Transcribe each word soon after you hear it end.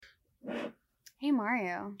Hey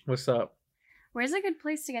Mario, What's up? where's a good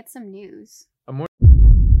place to get some news?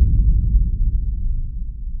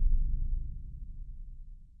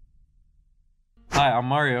 Hi, I'm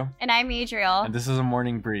Mario, And I'm Adrielle. and this is a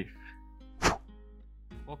morning brief.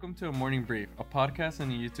 Welcome to a morning brief, a podcast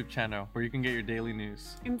and a YouTube channel where you can get your daily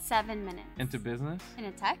news. In 7 minutes. Into business,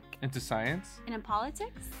 In tech. into science, In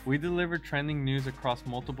politics. we deliver trending news across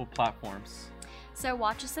multiple platforms. So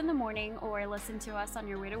watch us in the morning or listen to us on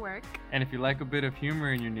your way to work. And if you like a bit of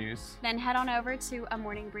humor in your news, Then head on over to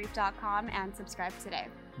amorningbrief.com and subscribe today.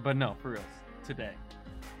 but no, for real, today.